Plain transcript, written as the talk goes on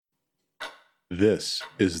This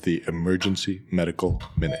is the Emergency Medical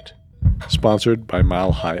Minute, sponsored by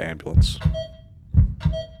Mile High Ambulance.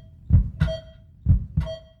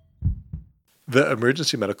 The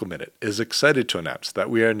Emergency Medical Minute is excited to announce that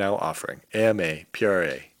we are now offering AMA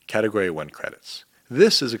PRA Category 1 credits.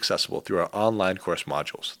 This is accessible through our online course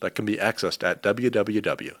modules that can be accessed at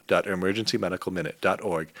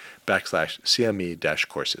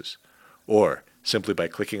www.emergencymedicalminute.org/CME-courses, or simply by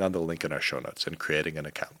clicking on the link in our show notes and creating an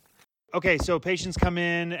account. Okay, so patients come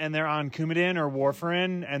in and they're on Coumadin or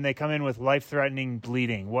warfarin, and they come in with life-threatening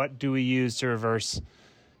bleeding. What do we use to reverse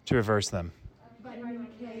them?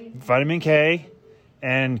 Vitamin K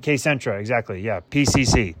and Kcentra, exactly. Yeah,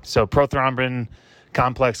 PCC. So prothrombin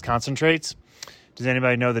complex concentrates. Does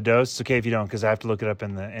anybody know the dose? It's okay if you don't, because I have to look it up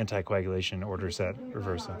in the anticoagulation order set.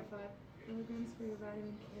 Reverse it.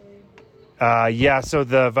 So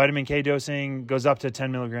the vitamin K dosing goes up to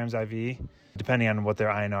 10 milligrams IV, depending on what their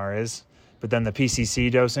INR is. But then the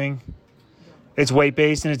PCC dosing, it's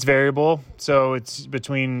weight-based and it's variable. So it's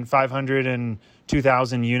between 500 and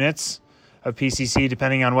 2,000 units of PCC,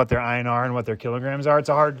 depending on what their INR and what their kilograms are. It's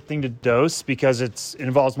a hard thing to dose because it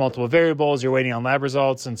involves multiple variables. You're waiting on lab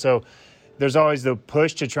results. And so there's always the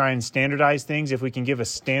push to try and standardize things. If we can give a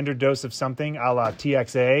standard dose of something, a la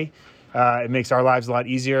TXA, it makes our lives a lot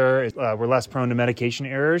easier. We're less prone to medication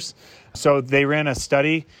errors. So they ran a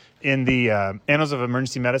study in the Annals of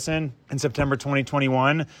Emergency Medicine in September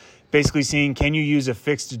 2021, basically seeing, can you use a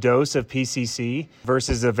fixed dose of PCC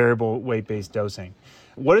versus a variable weight-based dosing?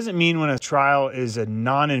 What does it mean when a trial is a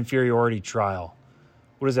non-inferiority trial?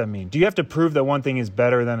 What does that mean? Do you have to prove that one thing is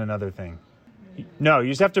better than another thing? No, you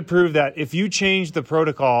just have to prove that if you change the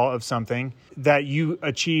protocol of something, that you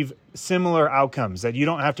achieve similar outcomes, that you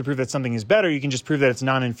don't have to prove that something is better, you can just prove that it's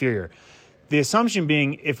non-inferior. The assumption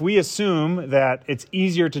being, if we assume that it's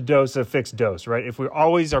easier to dose a fixed dose, right? If we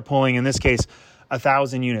always are pulling, in this case,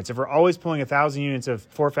 1,000 units, if we're always pulling 1,000 units of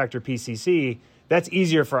 4-factor PCC, that's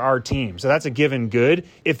easier for our team. So that's a given good.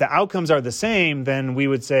 If the outcomes are the same, then we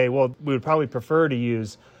would say, well, we would probably prefer to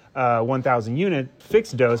use 1,000 unit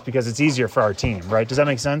fixed dose because it's easier for our team, right? Does that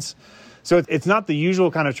make sense? So it's not the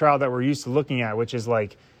usual kind of trial that we're used to looking at, which is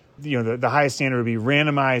like, the highest standard would be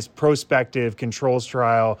randomized prospective controls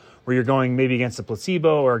trial where you're going maybe against a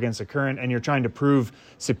placebo or against a current and you're trying to prove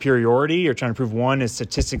superiority. You're trying to prove one is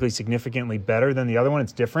statistically significantly better than the other one.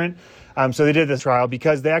 It's different. So they did this trial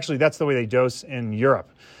because that's the way they dose in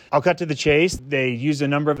Europe. I'll cut to the chase. They used a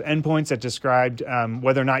number of endpoints that described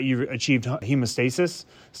whether or not you achieved hemostasis,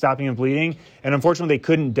 stopping of bleeding. And unfortunately, they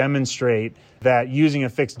couldn't demonstrate that using a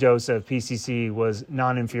fixed dose of PCC was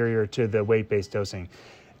non-inferior to the weight-based dosing.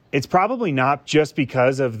 It's probably not just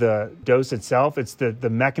because of the dose itself. It's the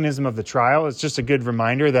mechanism of the trial. It's just a good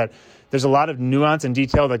reminder that there's a lot of nuance and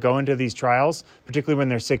detail that go into these trials, particularly when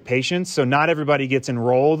they're sick patients. So not everybody gets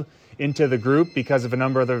enrolled into the group because of a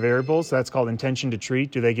number of other variables. So that's called intention to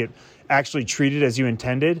treat. Do they get actually treated as you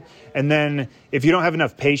intended? And then if you don't have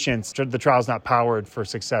enough patients, the trial's not powered for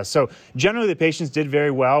success. So generally the patients did very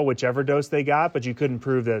well, whichever dose they got, but you couldn't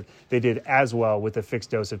prove that they did as well with a fixed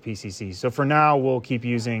dose of PCC. So for now, we'll keep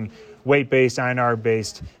using weight-based,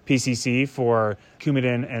 INR-based PCC for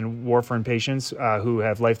Coumadin and warfarin patients who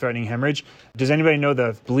have life-threatening hemorrhage. Does anybody know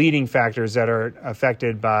the bleeding factors that are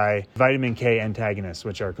affected by vitamin K antagonists,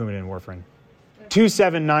 which are Coumadin and warfarin? 2,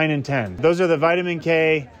 7, 9, and 10. Those are the vitamin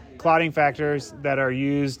K clotting factors that are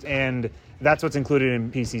used, and that's what's included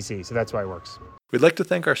in PCC, so that's why it works. We'd like to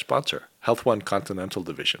thank our sponsor, Health One Continental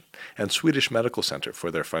Division, and Swedish Medical Center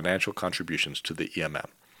for their financial contributions to the EMM.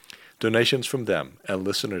 Donations from them and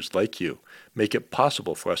listeners like you make it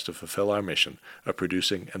possible for us to fulfill our mission of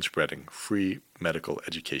producing and spreading free medical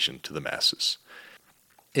education to the masses.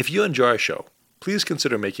 If you enjoy our show, please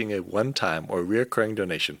consider making a one-time or recurring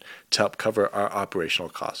donation to help cover our operational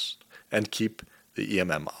costs and keep the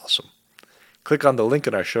EMM awesome. Click on the link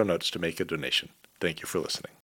in our show notes to make a donation. Thank you for listening.